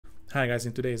Hi guys,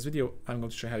 in today's video I'm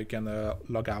going to show you how you can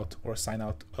log out or sign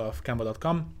out of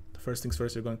Canva.com. First things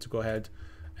first, you're going to go ahead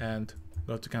and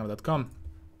go to Canva.com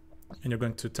and you're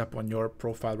going to tap on your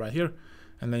profile right here,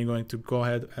 and then you're going to go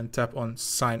ahead and tap on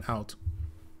sign out.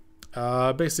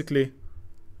 Basically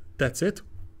that's it.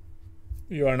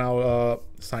 You are now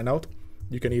signed out.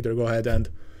 You can either go ahead and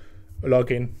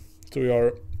log in to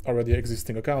your already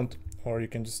existing account, or you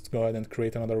can just go ahead and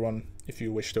create another one if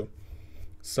you wish to.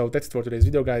 So that's it for today's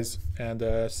video, guys, and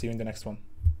see you in the next one.